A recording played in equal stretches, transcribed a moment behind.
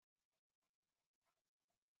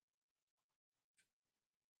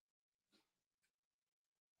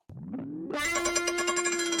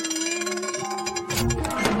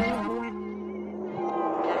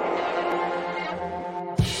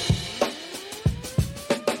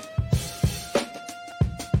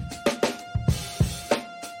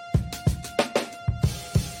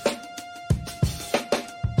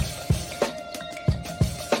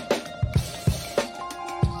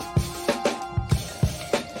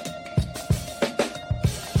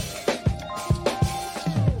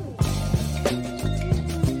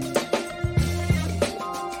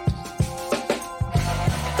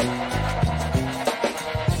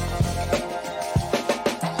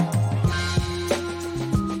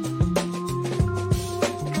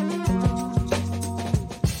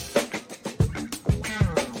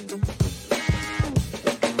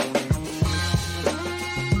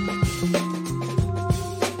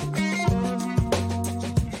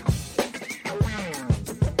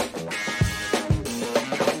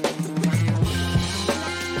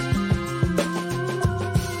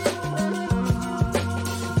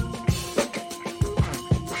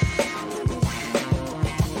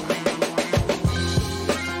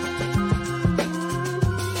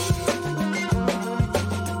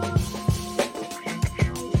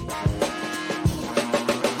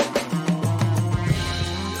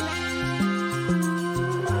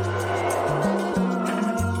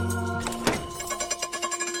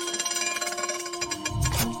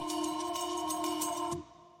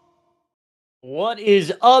What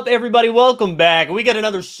is up, everybody? Welcome back. We got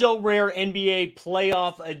another So Rare NBA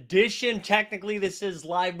playoff edition. Technically, this is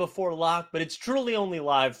live before lock, but it's truly only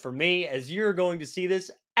live for me, as you're going to see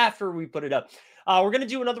this after we put it up. We're going to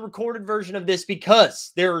do another recorded version of this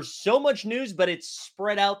because there's so much news, but it's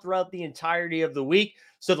spread out throughout the entirety of the week.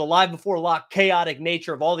 So the live before lock chaotic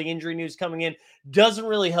nature of all the injury news coming in doesn't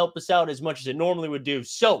really help us out as much as it normally would do.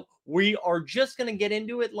 So we are just going to get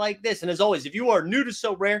into it like this. And as always, if you are new to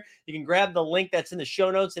So Rare, you can grab the link that's in the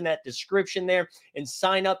show notes in that description there and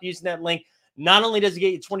sign up using that link. Not only does it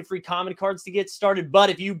get you 20 free common cards to get started,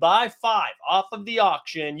 but if you buy 5 off of the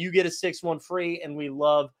auction, you get a 6th one free, and we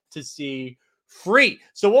love to see free.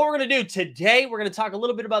 So what we're going to do today, we're going to talk a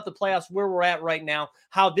little bit about the playoffs, where we're at right now,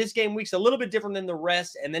 how this game week's a little bit different than the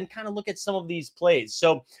rest, and then kind of look at some of these plays.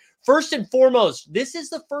 So first and foremost, this is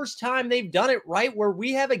the first time they've done it, right, where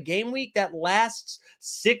we have a game week that lasts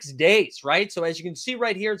 6 days, right? So as you can see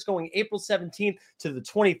right here, it's going April 17th to the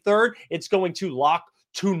 23rd. It's going to lock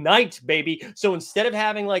tonight, baby. So instead of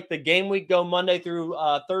having like the game week go Monday through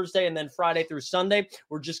Thursday and then Friday through Sunday,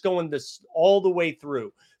 we're just going this all the way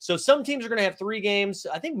through. So some teams are going to have 3 games.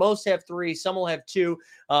 I think most have 3. Some will have 2.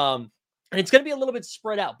 And it's going to be a little bit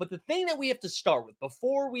spread out. But the thing that we have to start with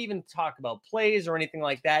before we even talk about plays or anything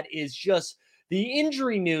like that is just the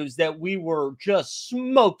injury news that we were just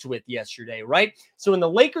smoked with yesterday, right? So in the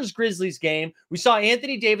Lakers-Grizzlies game, we saw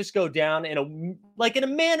Anthony Davis go down in a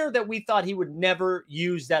manner that we thought he would never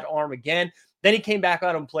use that arm again. Then he came back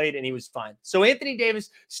out and played, and he was fine. So Anthony Davis,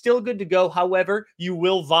 still good to go. However, you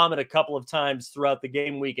will vomit a couple of times throughout the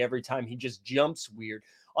game week every time he just jumps weird.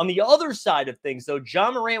 On the other side of things, though, Ja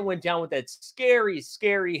Morant went down with that scary,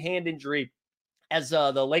 scary hand injury as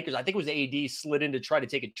the Lakers, I think it was AD, slid in to try to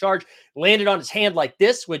take a charge, landed on his hand like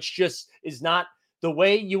this, which just is not the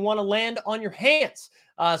way you want to land on your hands.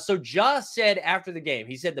 So Ja said after the game,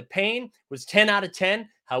 he said the pain was 10 out of 10.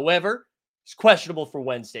 However, it's questionable for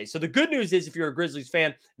Wednesday. So the good news is if you're a Grizzlies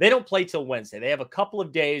fan, they don't play till Wednesday. They have a couple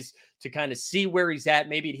of days to kind of see where he's at.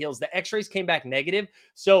 Maybe it heals. The x-rays came back negative.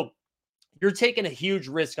 So you're taking a huge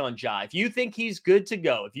risk on Ja. If you think he's good to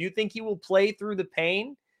go, if you think he will play through the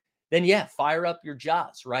pain, then yeah, fire up your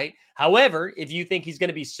Jaws, right? However, if you think he's going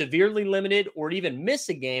to be severely limited or even miss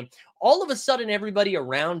a game, all of a sudden everybody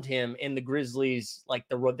around him in the Grizzlies, like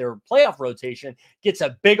their playoff rotation, gets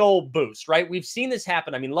a big old boost, right? We've seen this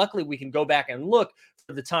happen. I mean, luckily we can go back and look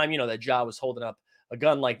for the time, that Ja was holding up a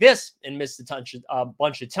gun like this and missed a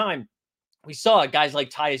bunch of time. We saw guys like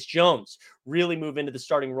Tyus Jones really move into the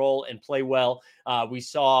starting role and play well. We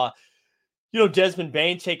saw Desmond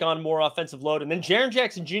Bane take on more offensive load. And then Jaren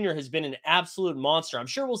Jackson Jr. has been an absolute monster. I'm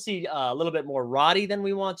sure we'll see a little bit more Roddy than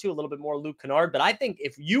we want to, a little bit more Luke Kennard. But I think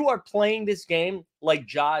if you are playing this game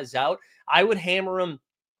like Ja is out, I would hammer him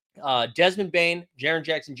Desmond Bane, Jaren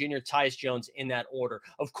Jackson Jr., Tyus Jones in that order.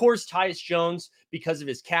 Of course, Tyus Jones, because of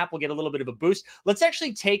his cap, will get a little bit of a boost. Let's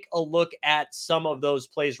actually take a look at some of those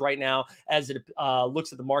plays right now as it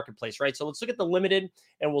looks at the marketplace, right? So let's look at the limited,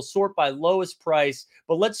 and we'll sort by lowest price.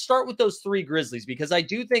 But let's start with those 3 Grizzlies, because I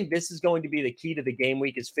do think this is going to be the key to the game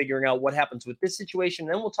week, is figuring out what happens with this situation.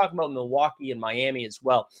 And then we'll talk about Milwaukee and Miami as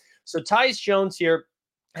well. So Tyus Jones here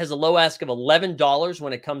has a low ask of $11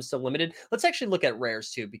 when it comes to limited. Let's actually look at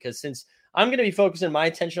rares too, because since I'm going to be focusing my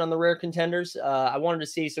attention on the rare contenders, I wanted to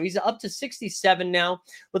see. So he's up to 67 now.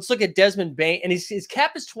 Let's look at Desmond Bane, and his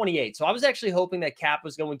cap is 28. So I was actually hoping that cap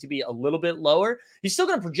was going to be a little bit lower. He's still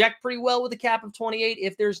going to project pretty well with a cap of 28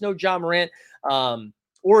 if there's no Ja Morant,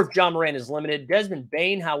 or if Ja Morant is limited. Desmond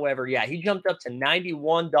Bane, however, yeah, he jumped up to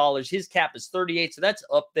 $91. His cap is 38, so that's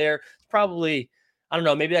up there. It's probably, I don't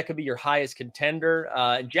know, maybe that could be your highest contender.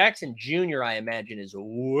 And Jackson Jr., I imagine, is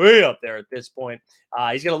way up there at this point.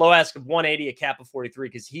 He's got a low ask of 180, a cap of 43,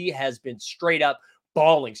 because he has been straight up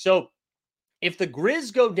balling. So if the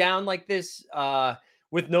Grizz go down like this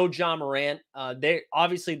with no Ja Morant, they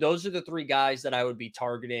obviously those are the 3 guys that I would be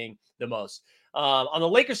targeting the most. On the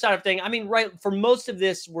Lakers side of thing, I mean, right, for most of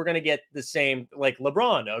this, we're going to get the same, like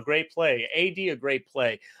LeBron, a great play, AD, a great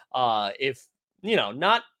play. If,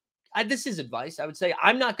 not, this is advice. I would say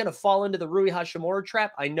I'm not going to fall into the Rui Hachimura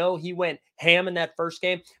trap. I know he went ham in that first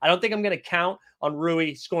game. I don't think I'm going to count on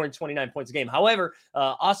Rui scoring 29 points a game. However,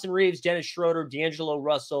 Austin Reeves, Dennis Schroeder, D'Angelo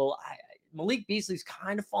Russell, Malik Beasley's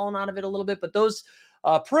kind of fallen out of it a little bit, but those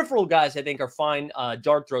peripheral guys, I think, are fine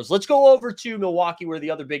dart throws. Let's go over to Milwaukee, where the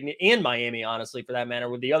other big, and Miami, honestly, for that matter,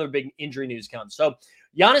 where the other big injury news comes. So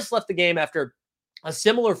Giannis left the game after a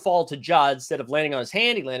similar fall to Ja. Instead of landing on his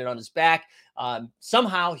hand, he landed on his back.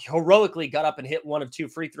 Somehow, heroically got up and hit 1 of 2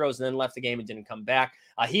 free throws and then left the game and didn't come back.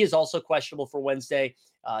 He is also questionable for Wednesday.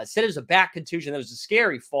 Said it was a back contusion. That was a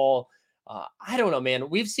scary fall. I don't know, man.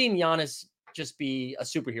 We've seen Giannis just be a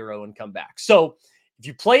superhero and come back. So if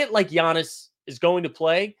you play it like Giannis is going to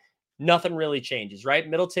play, nothing really changes, right?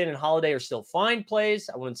 Middleton and Holiday are still fine plays.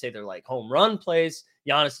 I wouldn't say they're like home run plays.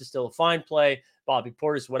 Giannis is still a fine play. Bobby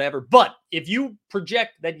Portis, whatever. But if you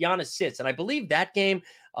project that Giannis sits, and I believe that game,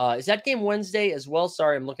 is that game Wednesday as well?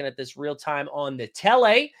 Sorry, I'm looking at this real time on the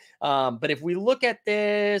tele. But if we look at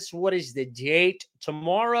this, what is the date?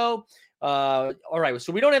 Tomorrow. All right.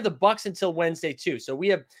 So we don't have the Bucks until Wednesday too. So we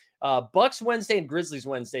have Bucks Wednesday and Grizzlies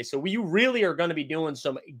Wednesday. So we really are going to be doing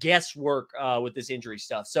some guesswork with this injury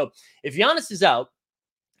stuff. So if Giannis is out,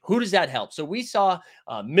 who does that help? So we saw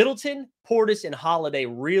Middleton, Portis, and Holiday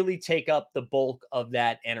really take up the bulk of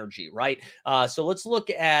that energy, right? So let's look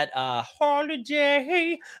at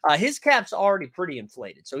Holiday. His cap's already pretty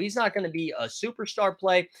inflated, so he's not going to be a superstar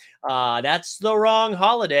play. That's the wrong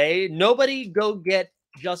Holiday. Nobody go get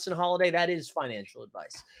Justin Holiday. That is financial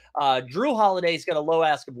advice. Drew Holiday's got a low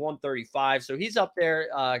ask of 135, so he's up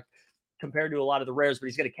there compared to a lot of the rares, but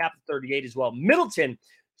he's got a cap of 38 as well. Middleton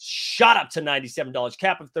shot up to $97,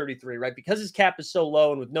 cap of 33, right? Because his cap is so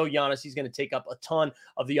low and with no Giannis, he's going to take up a ton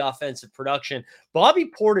of the offensive production.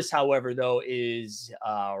 Bobby Portis, however, though, is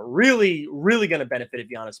really, really going to benefit if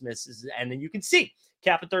Giannis misses. And then you can see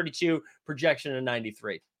cap of 32, projection of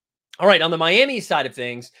 93. All right, on the Miami side of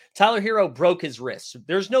things, Tyler Hero broke his wrist.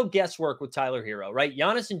 There's no guesswork with Tyler Hero, right?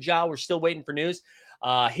 Giannis and Ja, we're still waiting for news.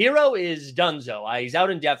 Hero is donezo. He's out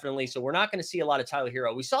indefinitely, so we're not going to see a lot of Tyler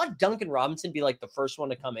Hero. We saw Duncan Robinson be like the first one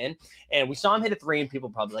to come in, and we saw him hit a three, and people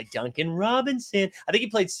probably like, Duncan Robinson. I think he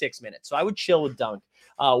played 6 minutes, so I would chill with Dunk.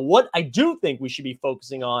 What I do think we should be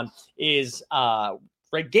focusing on is right,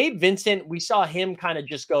 Gabe Vincent. We saw him kind of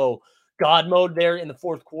just go God mode there in the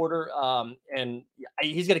fourth quarter. And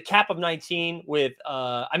he's got a cap of 19 with,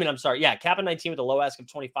 cap of 19 with a low ask of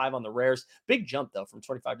 25 on the rares. Big jump, though, from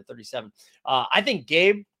 25 to 37. I think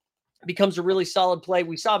Gabe becomes a really solid play.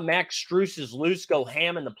 We saw Max Strus's loose go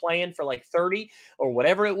ham in the play-in for like 30 or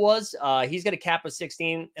whatever it was. He's got a cap of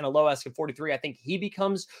 16 and a low ask of 43. I think he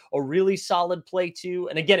becomes a really solid play too.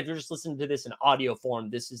 And again, if you're just listening to this in audio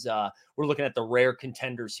form, this is we're looking at the rare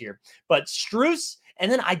contenders here. But Strus,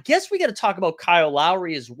 and then I guess we got to talk about Kyle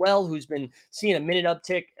Lowry as well, who's been seeing a minute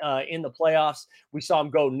uptick in the playoffs. We saw him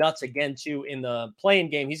go nuts again too in the play-in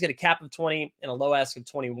game. He's got a cap of 20 and a low ask of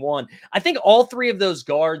 21. I think all three of those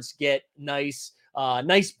guards get nice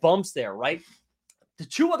bumps there, right? The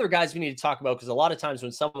two other guys we need to talk about, because a lot of times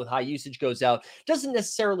when someone with high usage goes out, doesn't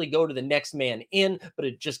necessarily go to the next man in, but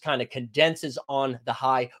it just kind of condenses on the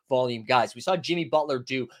high volume guys. We saw Jimmy Butler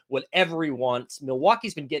do whatever he wants.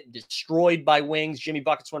 Milwaukee's been getting destroyed by wings. Jimmy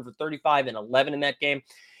Buckets went for 35 and 11 in that game.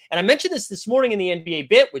 And I mentioned this morning in the NBA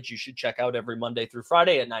Bit, which you should check out every Monday through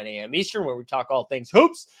Friday at 9 a.m. Eastern, where we talk all things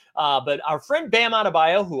hoops. But our friend Bam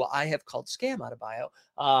Adebayo, who I have called Scam Adebayo,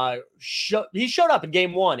 he showed up in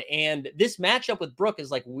game one. And this matchup with Brook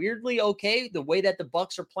is like weirdly okay. The way that the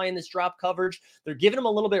Bucks are playing this drop coverage, they're giving him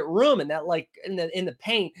a little bit of room in that, like in the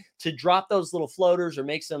paint, to drop those little floaters or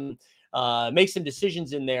make some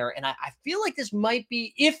decisions in there. And I feel like this might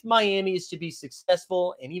be, if Miami is to be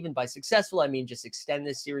successful, and even by successful, I mean just extend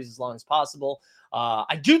this series as long as possible.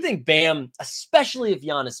 I do think Bam, especially if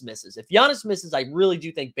Giannis misses. If Giannis misses, I really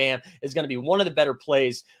do think Bam is going to be one of the better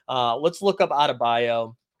plays. Let's look up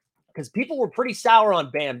Adebayo, because people were pretty sour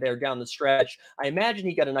on Bam there down the stretch. I imagine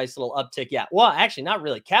he got a nice little uptick. Yeah, well, actually, not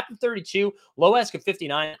really. Cap of 32, low ask of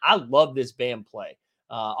 59. I love this Bam play.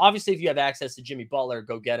 Obviously, if you have access to Jimmy Butler,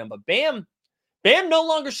 go get him. But Bam no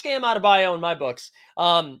longer Scam Adebayo in my books.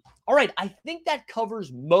 All right, I think that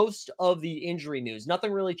covers most of the injury news.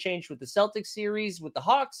 Nothing really changed with the Celtics series with the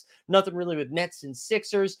Hawks. Nothing really with Nets and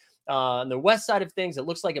Sixers. On the west side of things, it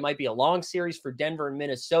looks like it might be a long series for Denver and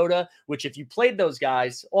Minnesota, which if you played those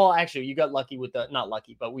guys, well, actually, you got lucky with not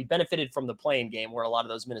lucky, but we benefited from the play-in game where a lot of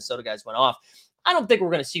those Minnesota guys went off. I don't think we're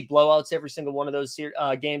going to see blowouts every single one of those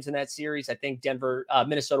games in that series. I think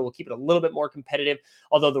Minnesota will keep it a little bit more competitive,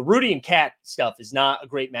 although the Rudy and Cat stuff is not a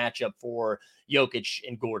great matchup for Jokic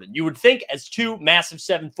and Gordon. You would think as two massive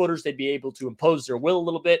 7-footers, they'd be able to impose their will a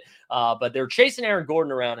little bit, but they're chasing Aaron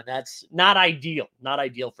Gordon around, and that's not ideal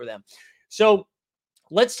for them. So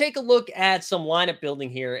let's take a look at some lineup building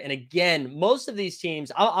here. And again, most of these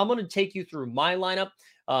teams, I'm going to take you through my lineup.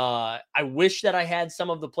 I wish that I had some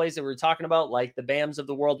of the plays that we were talking about, like the Bams of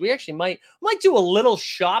the world. We actually might do a little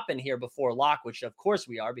shopping here before lock, which of course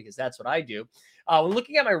we are, because that's what I do. When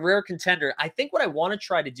looking at my rare contender, I think what I want to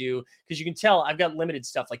try to do, because you can tell I've got limited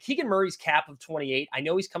stuff, like Keegan Murray's cap of 28. I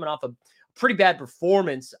know he's coming off a pretty bad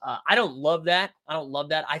performance. I don't love that.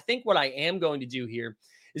 I think what I am going to do here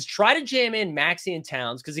is try to jam in Maxey and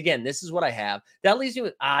Towns, because again, this is what I have. That leaves me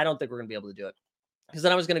with, I don't think we're going to be able to do it. because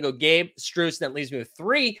then I was going to go Gabe, Strus, and that leaves me with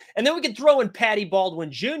 3. And then we could throw in Patty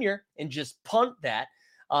Baldwin Jr. and just punt that.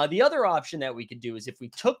 The other option that we could do is if we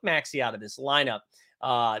took Maxey out of this lineup,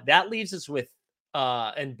 that leaves us with,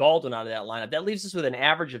 and Baldwin out of that lineup, that leaves us with an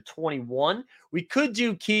average of 21. We could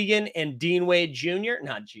do Keegan and Dean Wade Jr.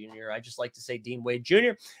 Not Jr. I just like to say Dean Wade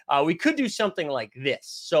Jr. We could do something like this.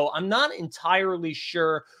 So I'm not entirely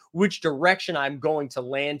sure which direction I'm going to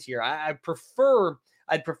land here. I'd prefer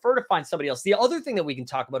to find somebody else. The other thing that we can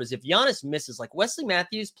talk about is if Giannis misses, like Wesley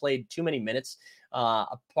Matthews played too many minutes.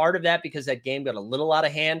 A part of that because that game got a little out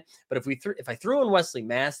of hand. But if I threw in Wesley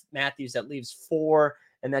Matthews, that leaves 4,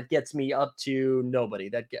 and that gets me up to nobody.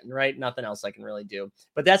 That getting right, nothing else I can really do.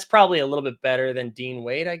 But that's probably a little bit better than Dean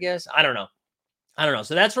Wade, I guess. I don't know.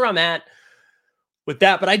 So that's where I'm at with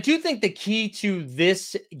that. But I do think the key to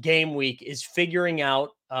this game week is figuring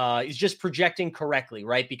out, is just projecting correctly,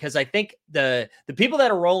 right? Because I think the people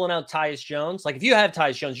that are rolling out Tyus Jones, like if you have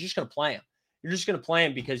Tyus Jones, you're just going to play him. You're just going to play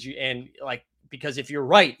him because if you're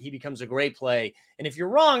right, he becomes a great play. And if you're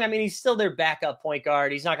wrong, I mean, he's still their backup point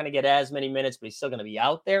guard. He's not going to get as many minutes, but he's still going to be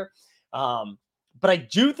out there. But I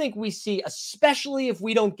do think we see, especially if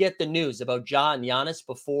we don't get the news about Ja and Giannis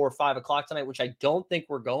before 5 o'clock tonight, which I don't think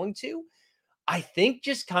we're going to. I think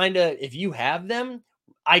just kind of, if you have them,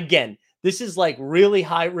 again, this is like really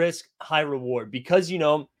high risk, high reward because,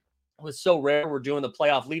 with Sorare, we're doing the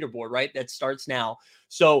playoff leaderboard, right? That starts now.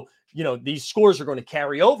 So, these scores are going to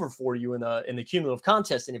carry over for you in the cumulative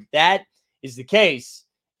contest. And if that is the case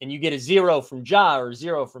and you get a 0 from Ja or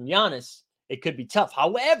 0 from Giannis, it could be tough.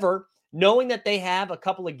 However, knowing that they have a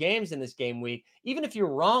couple of games in this game week, even if you're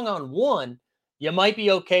wrong on one, you might be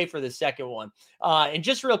okay for the second one. And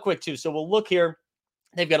just real quick, too. So we'll look here.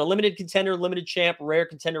 They've got a limited contender, limited champ, rare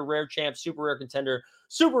contender, rare champ, super rare contender,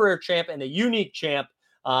 super rare champ, and a unique champ.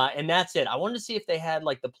 And that's it. I wanted to see if they had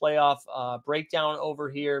like the playoff breakdown over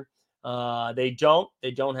here. They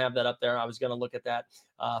don't have that up there. I was going to look at that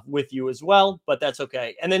with you as well, but that's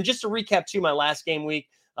okay. And then just to recap too, my last game week,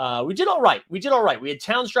 we did all right. We had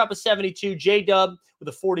Towns drop a 72, J-Dub with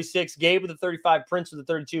a 46, Gabe with a 35, Prince with a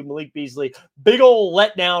 32, Malik Beasley. Big old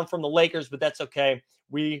letdown from the Lakers, but that's okay.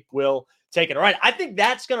 We will take it. All right. I think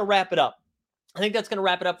that's going to wrap it up.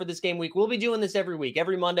 For this game week. We'll be doing this every week.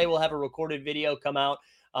 Every Monday, we'll have a recorded video come out.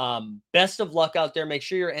 Best of luck out there. Make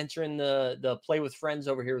sure you're entering the play with friends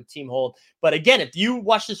over here with Team Hold. But again, if you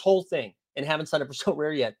watch this whole thing and haven't signed up for So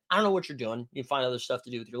Rare yet, I don't know what you're doing. You find other stuff to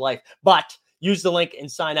do with your life, but use the link and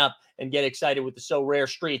sign up and get excited with the So Rare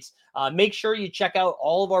streets. Make sure you check out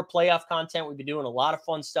all of our playoff content. We've been doing a lot of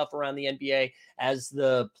fun stuff around the NBA as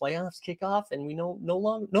the playoffs kick off, and we know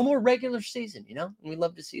no more regular season, and we'd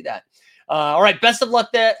love to see that. All right, best of luck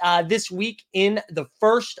this week in the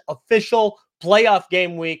first official playoff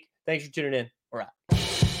game week. Thanks for tuning in.